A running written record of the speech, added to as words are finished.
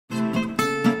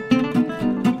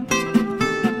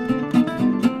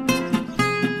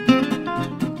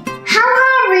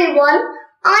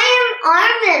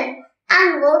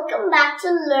and welcome back to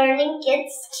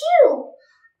LearningKidsTube.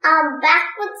 I'm back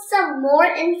with some more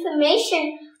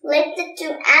information related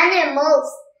to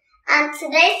animals, and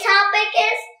today's topic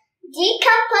is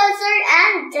Decomposer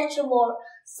and Detrivore.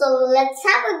 So let's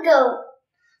have a go.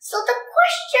 So the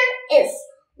question is,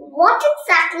 what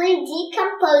exactly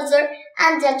Decomposer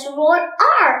and Detrivore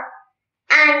are?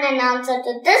 And an answer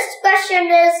to this question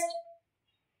is,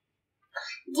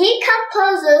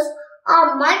 decomposers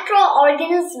are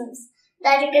microorganisms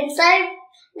that you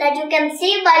can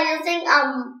see by using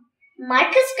a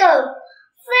microscope,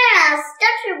 whereas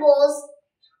detrivores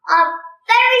are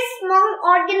very small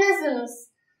organisms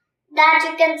that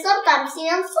you can sometimes see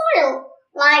on soil,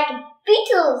 like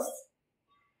beetles.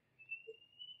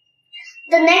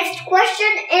 The next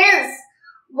question is,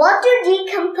 what do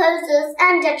decomposers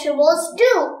and detrivores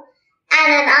do?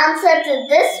 And an answer to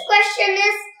this question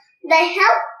is, they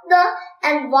help the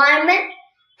environment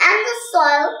and the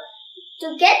soil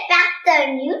to get back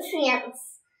their nutrients.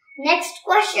 Next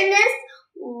question is,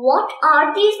 what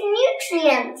are these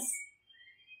nutrients?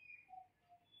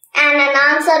 And an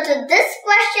answer to this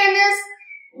question is,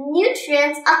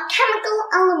 nutrients are chemical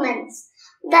elements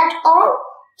that all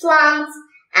plants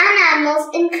and animals,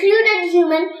 including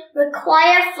humans,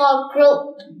 require for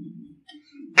growth.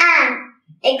 And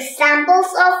examples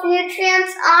of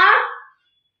nutrients are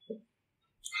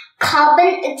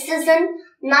carbon, oxygen,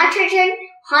 nitrogen,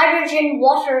 hydrogen,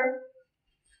 water,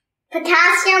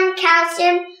 potassium,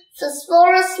 calcium,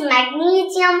 phosphorus,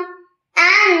 magnesium,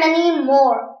 and many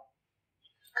more.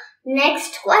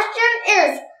 Next question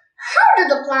is, how do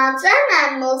the plants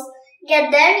and animals get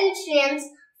their nutrients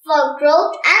for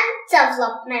growth and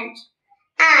development?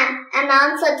 And an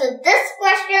answer to this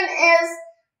question is,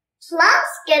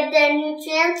 plants get their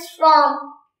nutrients from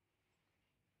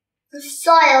the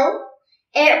soil,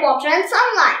 air, water, and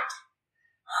sunlight.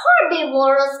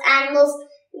 Herbivorous animals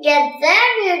get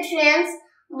their nutrients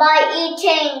by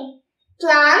eating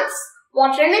plants,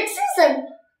 water, and oxygen.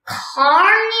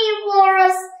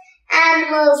 Carnivorous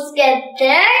animals get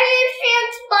their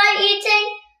nutrients by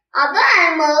eating other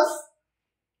animals,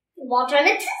 water, and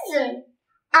oxygen.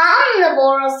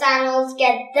 Omnivorous animals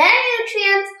get their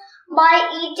nutrients by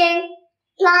eating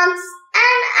plants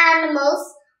and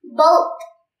animals, both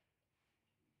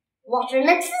water and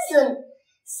oxygen.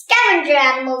 Scavenger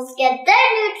animals get their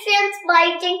nutrients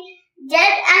by eating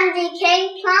dead and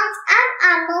decaying plants and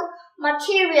animal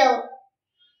material,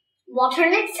 water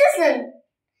and oxygen.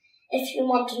 If you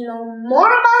want to know more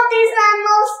about these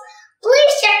animals,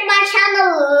 please check my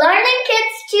channel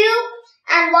LearningKidsTube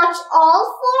and watch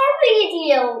all 4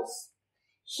 videos.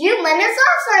 Human is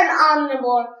also an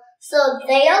omnivore, so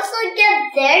they also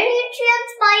get their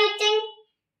nutrients by eating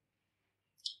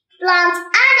plants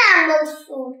and animals'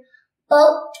 food,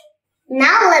 both.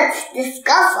 Now let's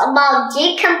discuss about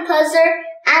Decomposer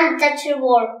and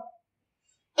Detrivore.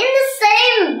 In the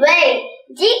same way,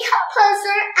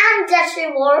 Decomposer and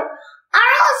Detrivore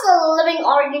are also living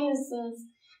organisms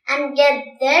and get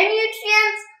their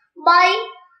nutrients by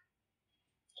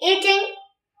eating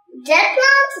dead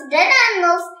plants, dead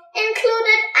animals,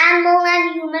 included animal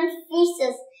and human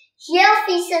feces. Here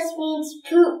feces means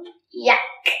poop.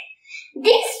 Yuck.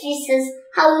 These feces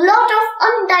have a lot of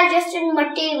undigested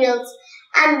materials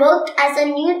and work as a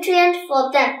nutrient for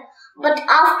them. But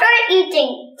after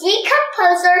eating,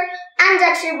 Decomposer and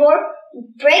Detrivore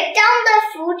break down their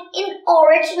food in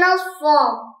original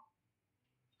form,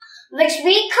 which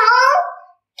we call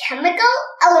chemical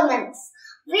elements.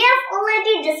 We have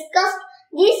already discussed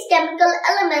these chemical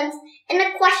elements in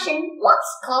a question,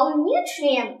 what's called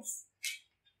nutrients?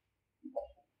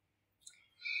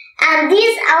 And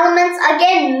these elements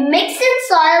again mix in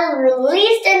soil,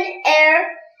 released in air,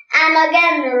 and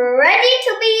again ready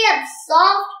to be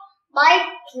absorbed by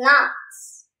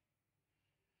plants.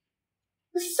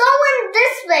 So in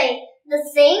this way, the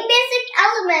same basic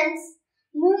elements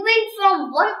moving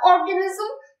from one organism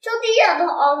to the other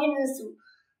organism.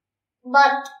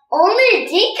 But only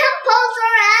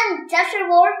Decomposer and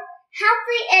Detrivore have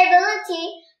the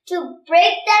ability to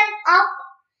break them up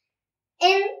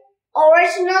in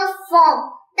original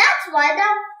form. That's why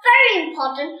they're very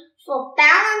important for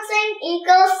balancing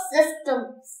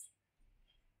ecosystems.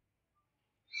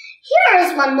 Here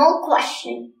is one more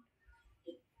question.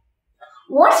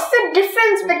 What's the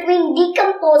difference between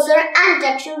Decomposer and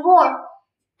Detrivore?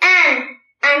 And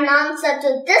an answer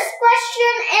to this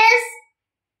question is,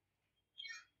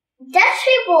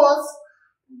 Detrivores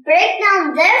break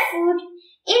down their food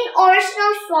in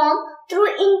original form through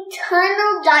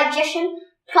internal digestion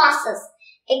process.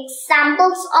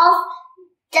 Examples of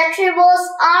Detrivores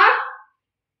are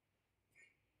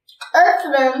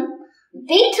earthworm,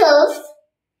 beetles,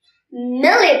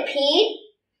 millipede,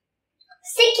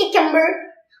 sea cucumber,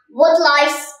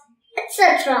 woodlice,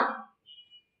 etc.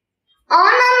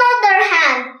 On another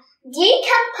hand,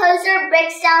 Decomposer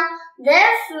breaks down their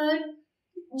food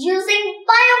using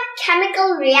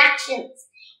biochemical reactions.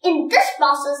 In this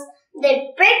process,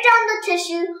 they break down the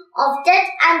tissue of dead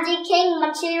and decaying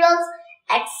materials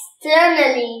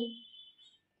externally.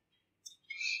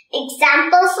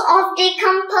 Examples of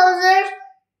decomposers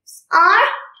are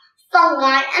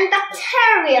fungi and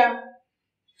bacteria.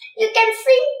 You can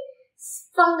see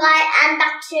fungi and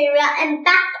bacteria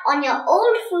impact on your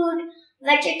old food,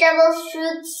 vegetables,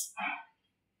 fruits,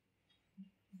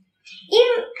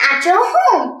 even at your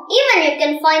home. Even you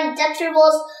can find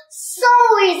detrivores so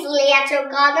easily at your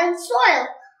garden soil,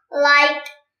 like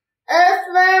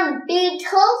earthworm,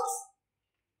 beetles.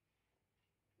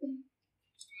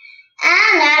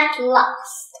 And at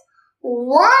last,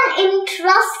 one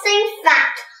interesting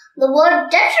fact. The word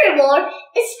detrivore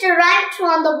is derived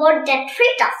from the word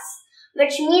detritus,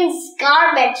 which means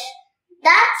garbage.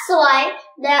 That's why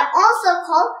they are also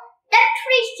called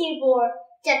Detritivore.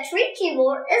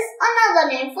 Detritivore is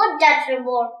another name for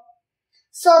Detrivore.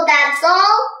 So that's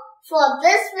all for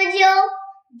this video.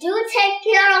 Do take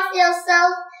care of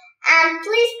yourself and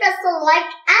please press the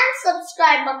like and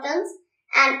subscribe buttons.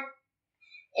 And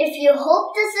if you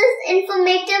hope this is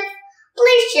informative,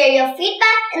 please share your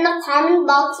feedback in the comment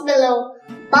box below.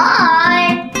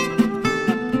 Bye!